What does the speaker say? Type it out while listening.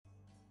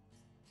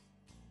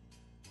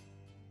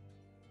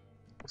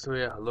So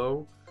yeah,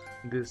 hello.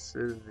 This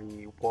is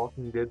the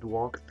Walking Dead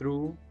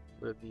walkthrough,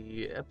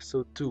 the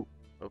episode 2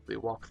 of the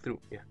walkthrough.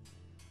 Yeah.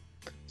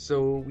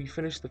 So we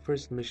finished the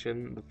first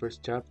mission, the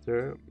first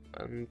chapter,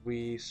 and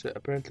we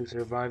apparently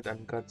survived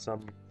and got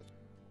some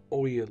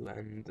oil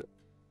and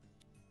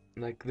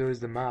like there is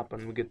the map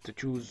and we get to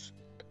choose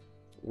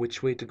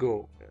which way to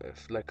go.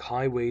 If like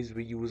highways,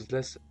 we use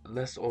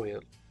less oil.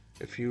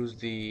 If you use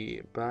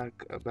the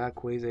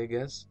back ways, I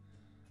guess,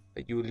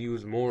 you will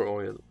use more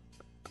oil.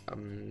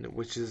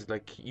 Which is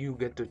like you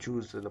get to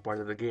choose the part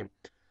of the game.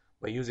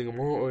 By using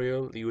more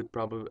oil, you would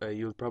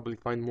probably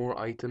find more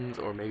items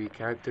or maybe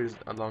characters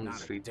along the Not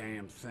a street.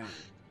 damn thing.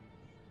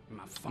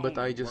 My But phone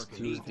I ain't just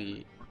working use either.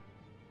 the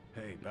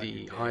Hey, back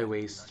the at Dad.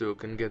 highways so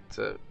can get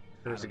I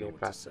finish the don't know game what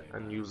to faster say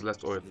and about it. use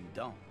less oil. Then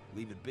don't.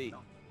 Leave it be.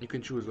 You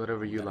can choose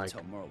whatever We you gotta like.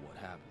 tell Merle what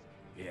happened.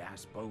 Yeah, I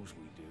suppose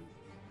we do.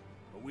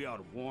 But we ought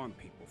to warn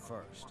people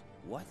first.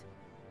 What?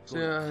 So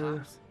Go to the yeah,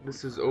 cops?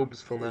 this is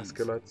Obes from Please.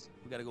 ascalats,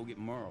 We gotta go get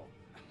Merle.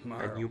 a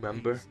new Merle,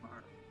 member.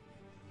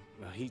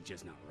 well, he's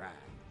just not right.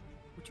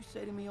 What you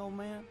say to me, old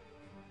man?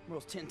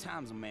 Merle's 10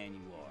 times the man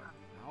you are.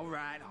 All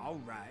right, all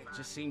right.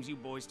 Just seems you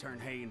boys turn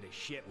hay into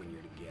shit when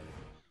you're together.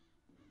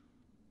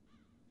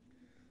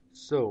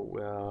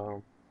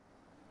 So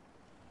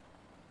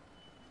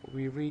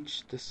we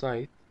reached the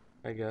site,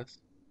 I guess.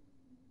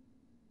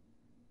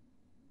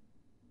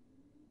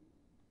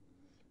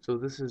 So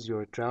this is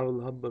your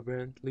travel hub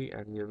apparently,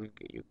 and you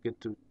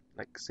get to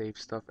like save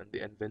stuff in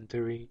the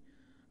inventory,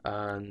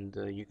 and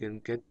you can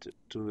get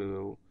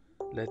to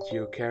let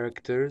your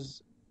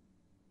characters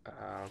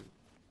um,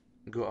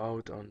 go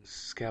out on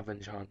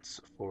scavenge hunts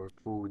for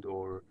food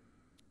or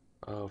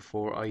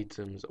for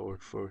items or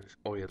for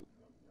oil,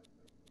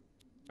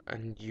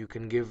 and you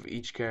can give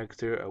each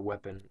character a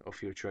weapon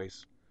of your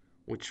choice,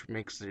 which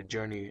makes the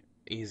journey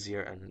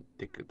easier and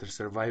the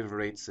survival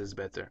rates is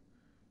better.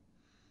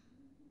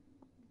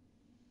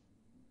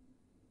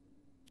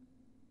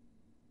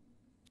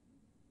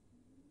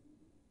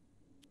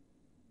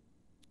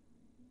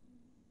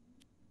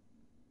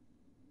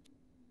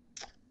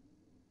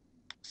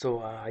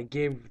 So I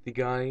gave the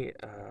guy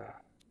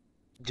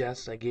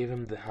Jess, I gave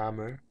him the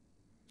hammer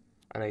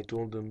and I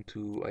told him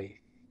to, I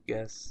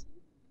guess,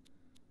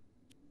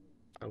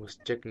 I was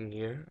checking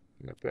here,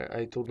 and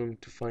I told him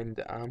to find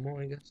the ammo,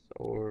 I guess,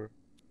 or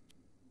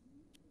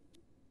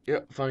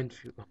yeah, find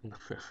food.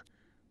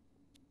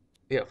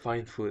 Yeah,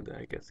 find food,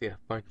 I guess. Yeah,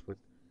 find food.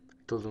 I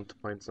told him to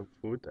find some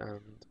food,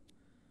 and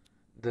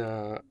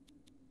the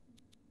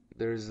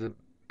there's a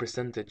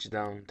percentage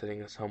down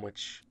telling us how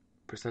much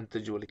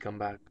percentage will he come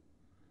back.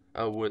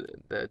 With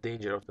the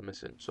danger of the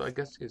mission. So I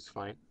guess he's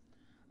fine.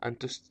 And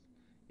just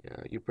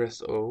yeah, you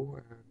press O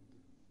and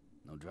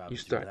No you driving through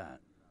start. that.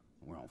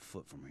 We're on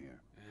foot from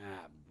here.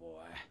 Ah,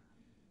 boy.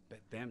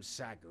 Bet them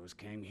psychos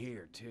came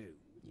here, too.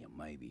 Yeah,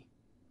 maybe.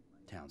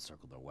 Town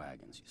circled their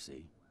wagons, you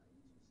see.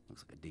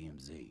 Looks like a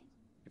DMZ.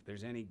 If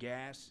there's any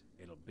gas,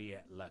 it'll be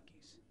at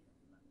Lucky's.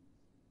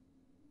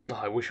 Oh,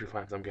 I wish we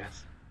find some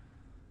gas.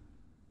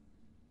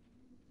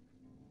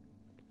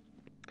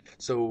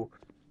 So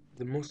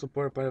the most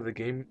important part of the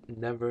game,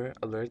 never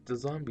alert the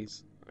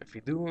zombies. If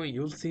you do,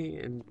 you'll see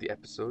in the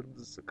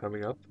episodes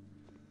coming up.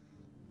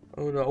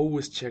 Oh no,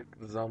 always check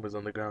the zombies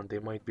on the ground. They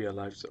might be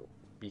alive, so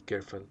be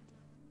careful.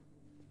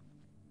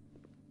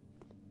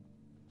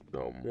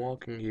 So I'm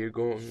walking here,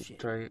 going, Shit.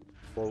 trying to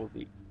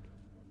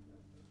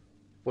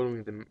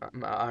following the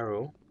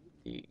arrow,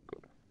 the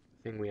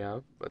thing we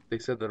have. But they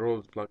said the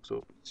road is blocked,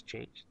 so it's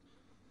changed.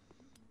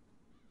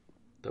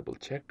 Double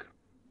check.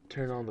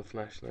 Turn on the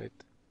flashlight.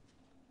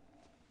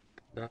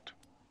 Not.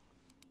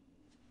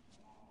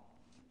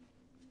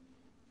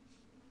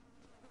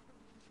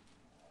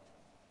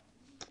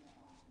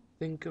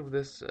 Think of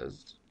this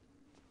as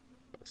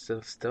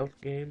a stealth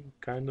game,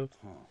 kind of.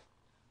 Huh.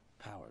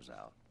 Power's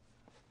out.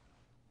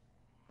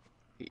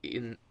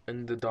 In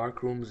the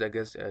dark rooms, I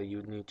guess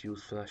you need to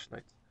use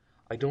flashlights.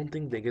 I don't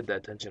think they get the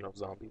attention of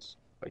zombies.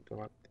 I do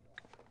not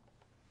think.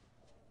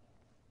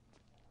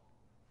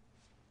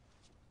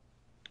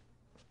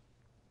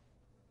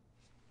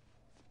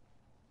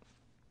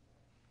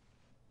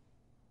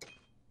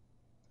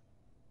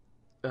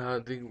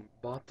 The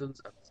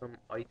bottles and some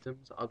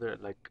items, other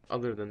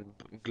than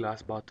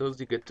glass bottles,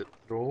 you get to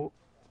throw,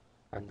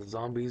 and the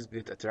zombies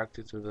get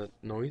attracted to the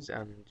noise,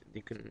 and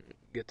you can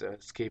get an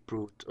escape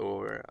route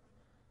or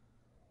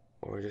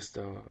just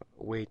a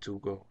way to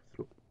go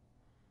through.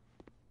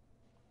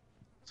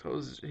 So I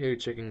was here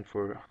checking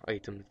for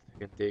items I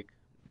can take,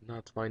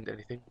 not find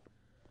anything.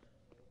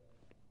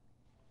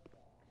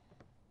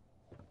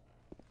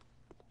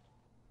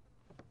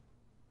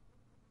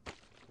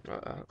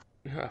 Uh,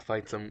 I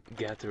find some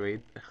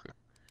Gatorade.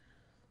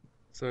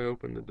 So I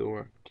open the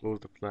door, close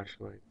the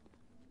flashlight,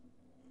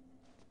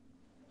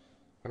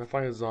 and I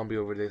find a zombie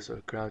over there, so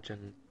I crouch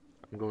and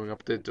I'm going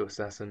up there to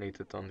assassinate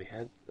it on the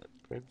head,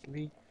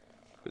 apparently,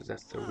 because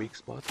that's their weak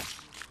spot.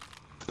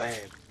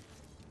 Bam!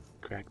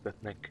 Crack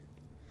that neck.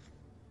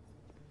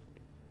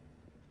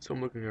 So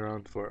I'm looking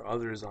around for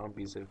other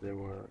zombies if there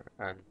were,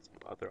 and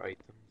some other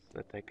items.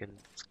 that I can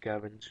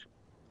scavenge.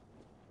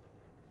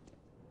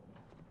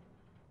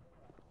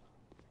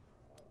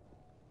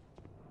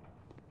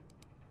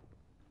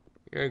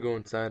 Here I go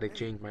inside. I Hey,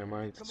 changed my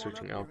mind to come on up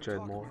searching here and outside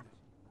talk a more.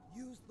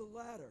 minute. Use the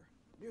ladder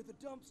near the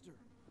dumpster.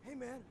 Hey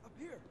man, up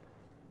here.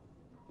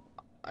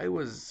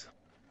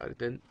 I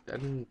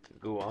didn't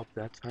go up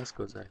that fast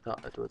because I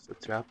thought it was a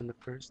trap in the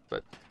first,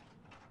 but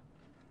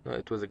no,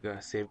 it was a guy,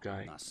 safe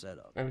guy. Nice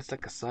setup. And it's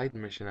like a side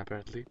mission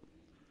apparently.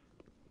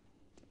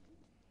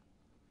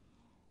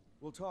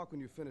 We'll talk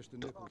when you finish the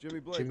nickel. Jimmy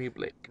Blake, Jimmy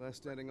Blake. last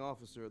standing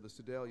officer of the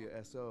Sedalia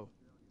SO.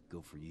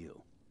 Good for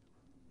you.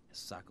 There's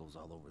cycles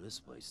all over this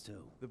place,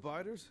 too. The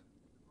biters?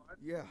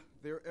 Yeah,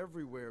 they're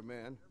everywhere,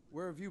 man.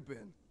 Where have you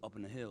been? Up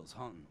in the hills,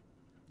 hunting.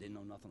 Didn't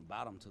know nothing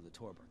about them till the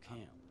Torber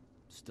camp.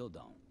 Still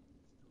don't.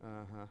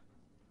 Uh-huh.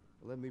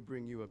 Let me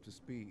bring you up to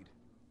speed.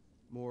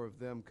 More of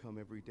them come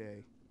every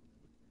day.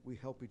 We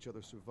help each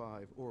other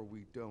survive, or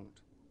we don't.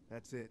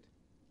 That's it.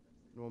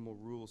 Normal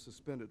rules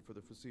suspended for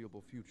the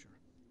foreseeable future.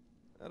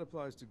 That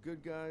applies to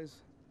good guys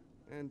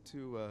and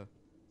to,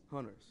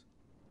 hunters.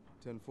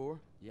 10-4?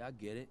 Yeah, I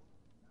get it.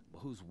 But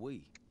who's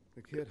we?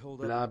 The kid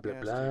holed Blah, up at the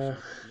blah, gas blah.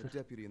 station and the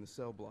deputy in the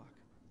cell block.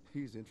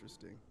 He's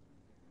interesting.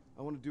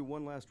 I want to do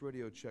one last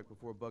radio check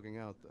before bugging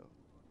out, though.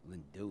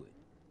 Then do it.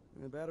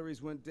 The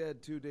batteries went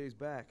dead 2 days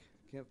back.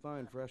 Can't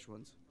find fresh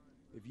ones.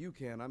 If you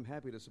can, I'm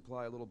happy to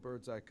supply a little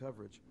bird's eye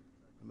coverage.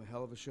 I'm a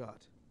hell of a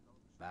shot.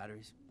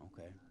 Batteries?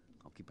 Okay.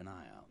 I'll keep an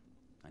eye out.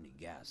 I need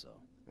gas,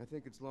 though. I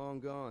think it's long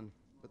gone,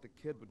 but the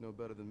kid would know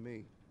better than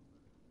me.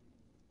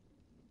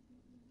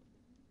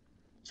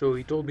 So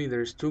he told me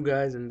there's two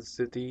guys in the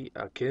city,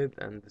 a kid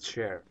and the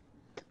sheriff.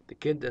 The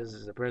kid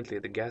is apparently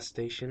at the gas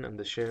station and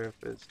the sheriff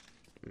is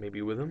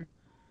maybe with him.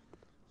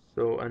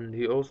 So, and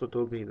he also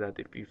told me that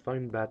if you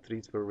find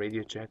batteries for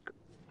radio check,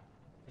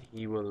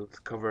 he will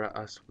cover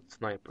us with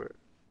sniper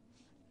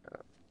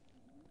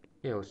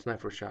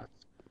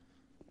shots.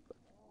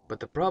 But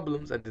the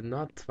problems, I did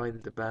not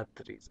find the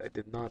batteries. I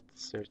did not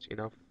search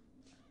enough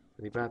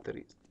for the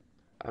batteries.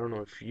 I don't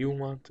know if you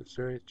want to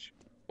search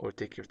or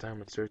take your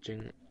time on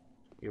searching.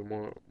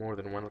 You're more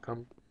than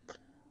welcome.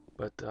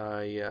 But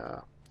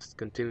I just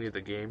continue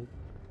the game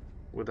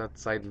without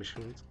side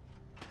missions.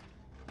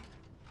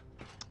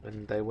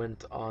 And I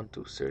went on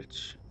to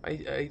search.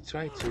 I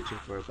tried searching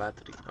for a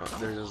battery. Oh,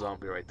 there's a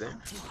zombie right there.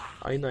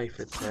 I knife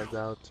its head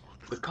out.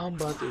 The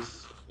combat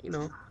is,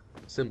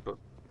 simple.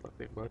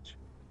 Nothing much.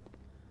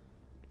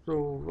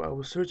 So I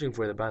was searching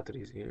for the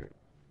batteries here.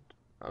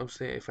 I'll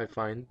say if I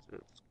find,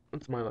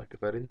 it's my luck.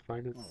 If I didn't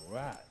find it, All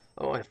right.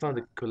 oh, I found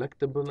a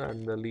collectible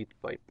and a lead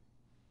pipe.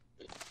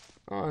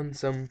 Oh, and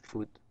some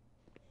food.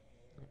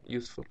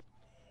 Useful.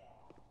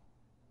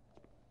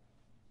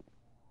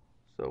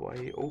 So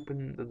I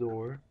opened the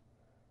door.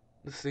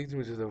 This leads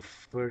me to the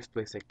first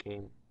place I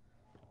came.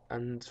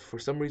 And for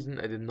some reason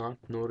I did not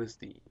notice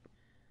the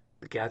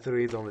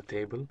Gatorade on the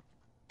table.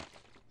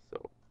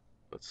 So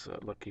that's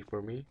lucky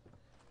for me.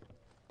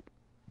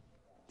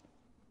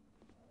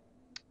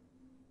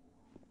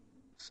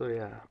 So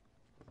yeah,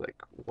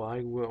 like why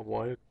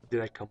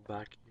did I come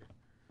back here?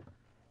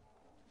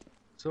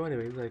 So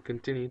anyways, I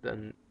continued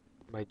on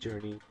my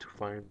journey to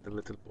find the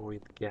little boy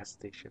at the gas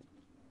station.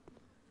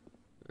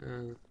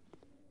 I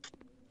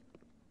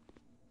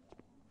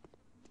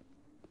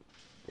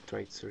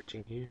tried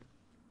searching here.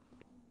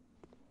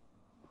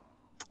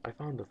 I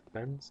found a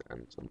fence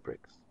and some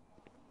bricks.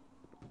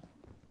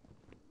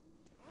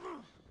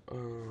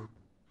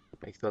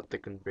 I thought I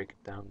could break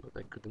it down, but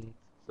I couldn't,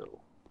 so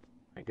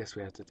I guess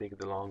we have to take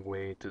the long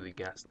way to the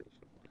gas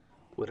station,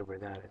 whatever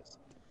that is.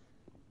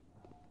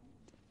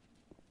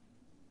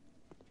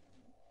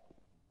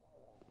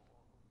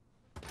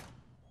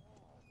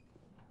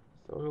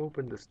 So I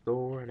opened this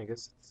door, and I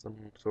guess it's some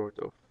sort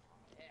of...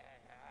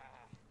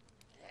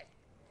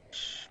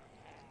 Shh.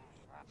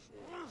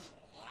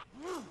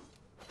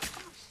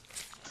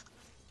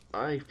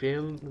 I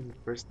failed in the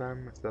first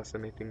time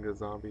assassinating the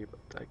zombie,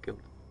 but I killed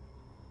him.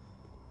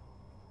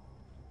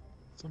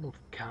 Some of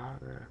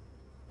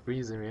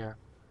freezer, yeah.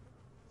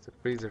 It's a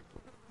freezer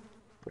for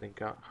putting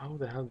cow. How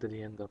the hell did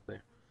he end up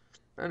there?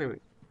 Anyway,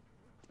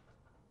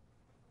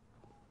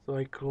 so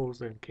I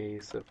closed in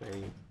case of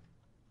any.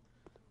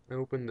 I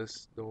open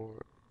this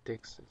door,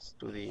 takes us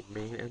to the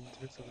main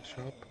entrance of the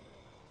shop.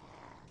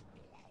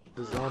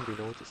 The zombie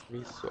noticed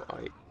me, so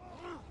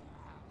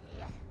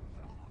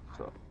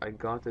I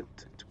got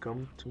it to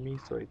come to me,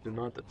 so I do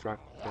not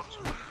attract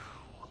attention.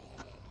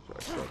 So I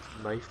start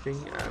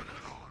knifing and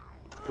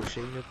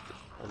pushing it,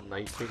 and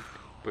knifing,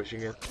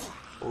 pushing it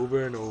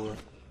over and over,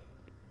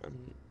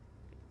 and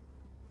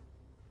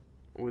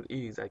with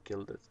ease I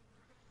killed it.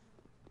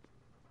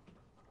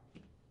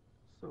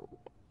 So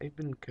I've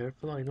been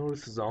careful. I know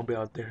there's a zombie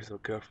out there, so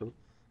careful.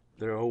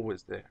 They're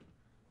always there.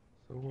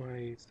 So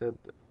I said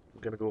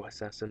I'm gonna go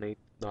assassinate,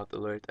 not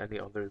alert any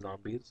other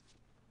zombies.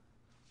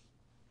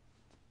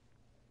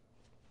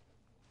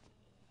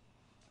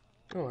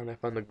 Oh, and I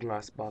found a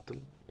glass bottle.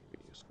 Maybe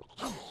useful.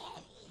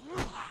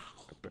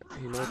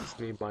 He noticed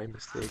me by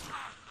mistake.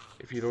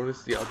 If you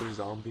notice the other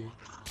zombie,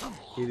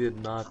 he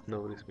did not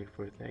notice me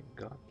for thank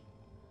God.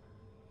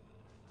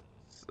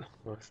 So,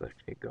 most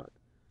actually God.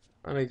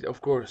 And of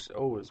course,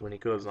 always when you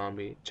kill a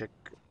zombie, check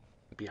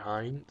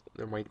behind.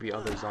 There might be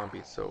other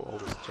zombies, so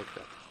always check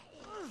that.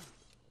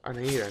 And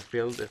here I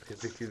failed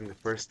executing the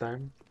first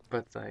time,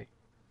 but I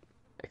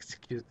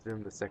executed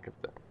him the second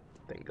time.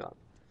 Thank God.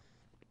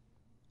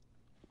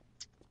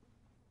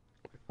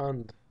 I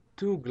found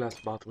 2 glass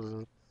bottles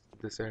in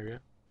this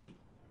area.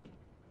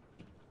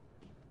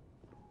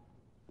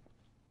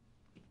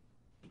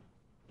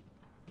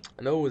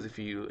 And always, if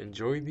you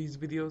enjoy these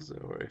videos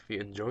or if you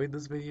enjoyed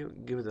this video,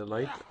 give it a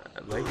like,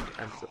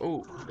 and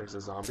oh, there's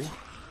a zombie.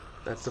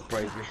 That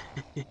surprised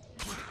me.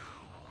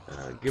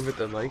 Give it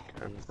a like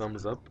and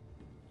thumbs up.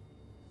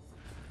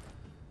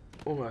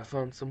 Oh, I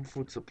found some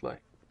food supply.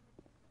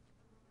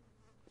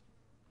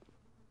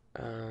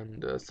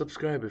 And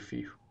subscribe if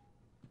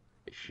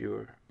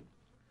you're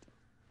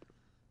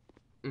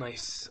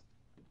nice.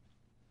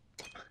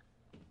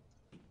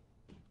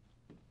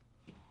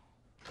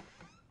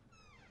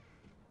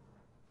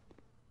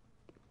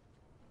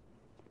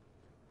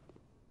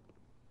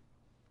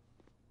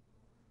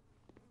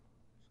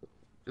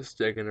 Just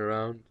checking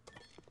around.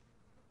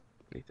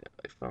 I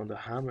found a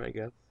hammer, I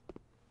guess.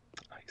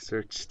 I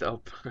searched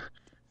up.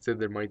 Said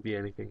there might be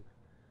anything.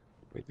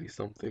 Might be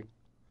something.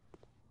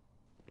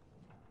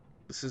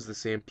 This is the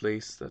same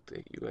place that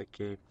I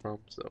came from,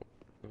 so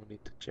no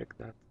need to check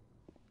that.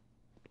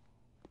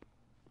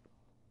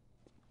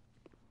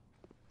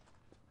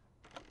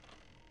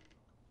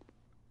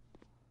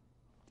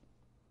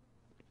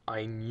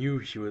 I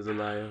knew she was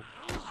alive.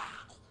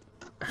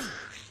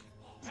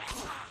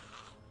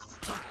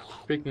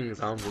 Freaking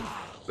zombie.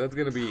 That's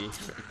gonna be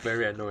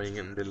very annoying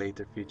in the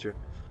later future.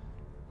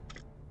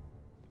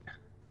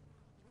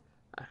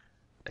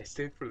 I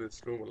stayed for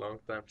this room a long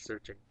time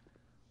searching,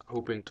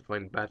 hoping to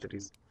find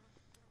batteries.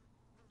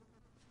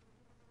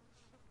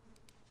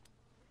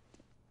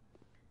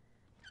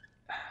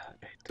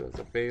 It was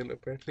a fail,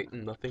 apparently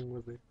nothing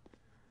was there.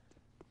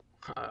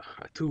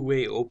 A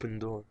two-way open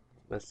door.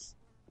 That's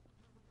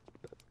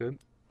good.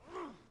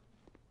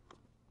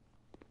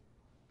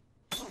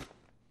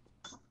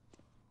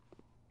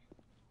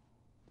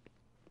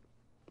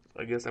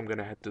 I guess I'm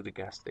gonna head to the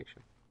gas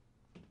station.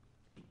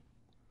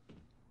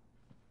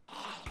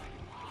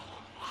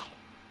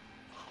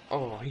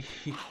 Oh,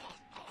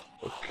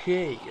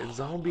 okay, a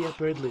zombie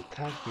apparently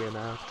attacked me and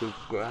I have to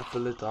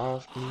grapple it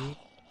off me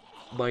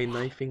by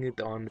knifing it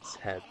on its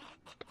head.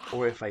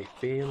 Or if I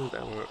failed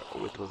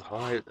or it was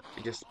hard,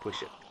 I just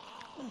push it.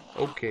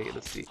 Okay,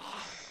 let's see.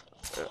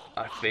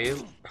 I fail,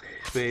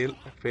 fail,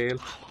 fail,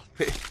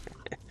 fail.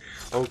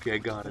 Okay, I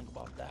got it. Think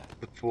about that.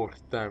 The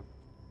 4th time.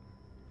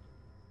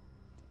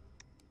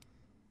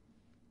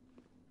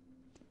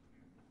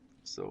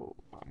 So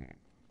I'm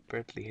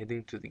apparently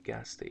heading to the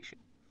gas station.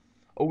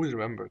 Always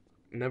remember,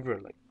 never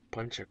like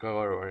punch a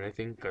car or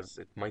anything, because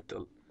it might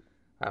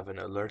have an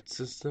alert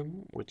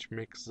system which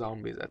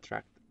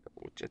attract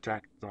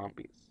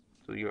zombies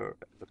to your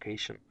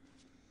location,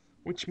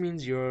 which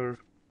means you're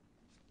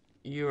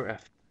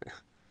effed.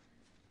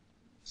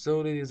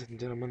 So, ladies and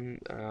gentlemen,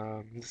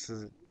 this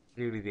is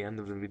nearly the end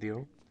of the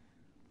video.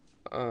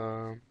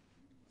 Um,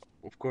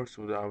 of course,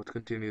 I would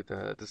continue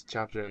this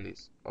chapter in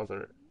these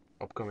other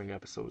upcoming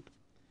episode.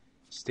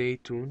 Stay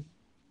tuned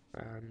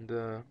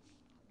and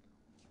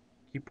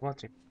keep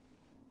watching.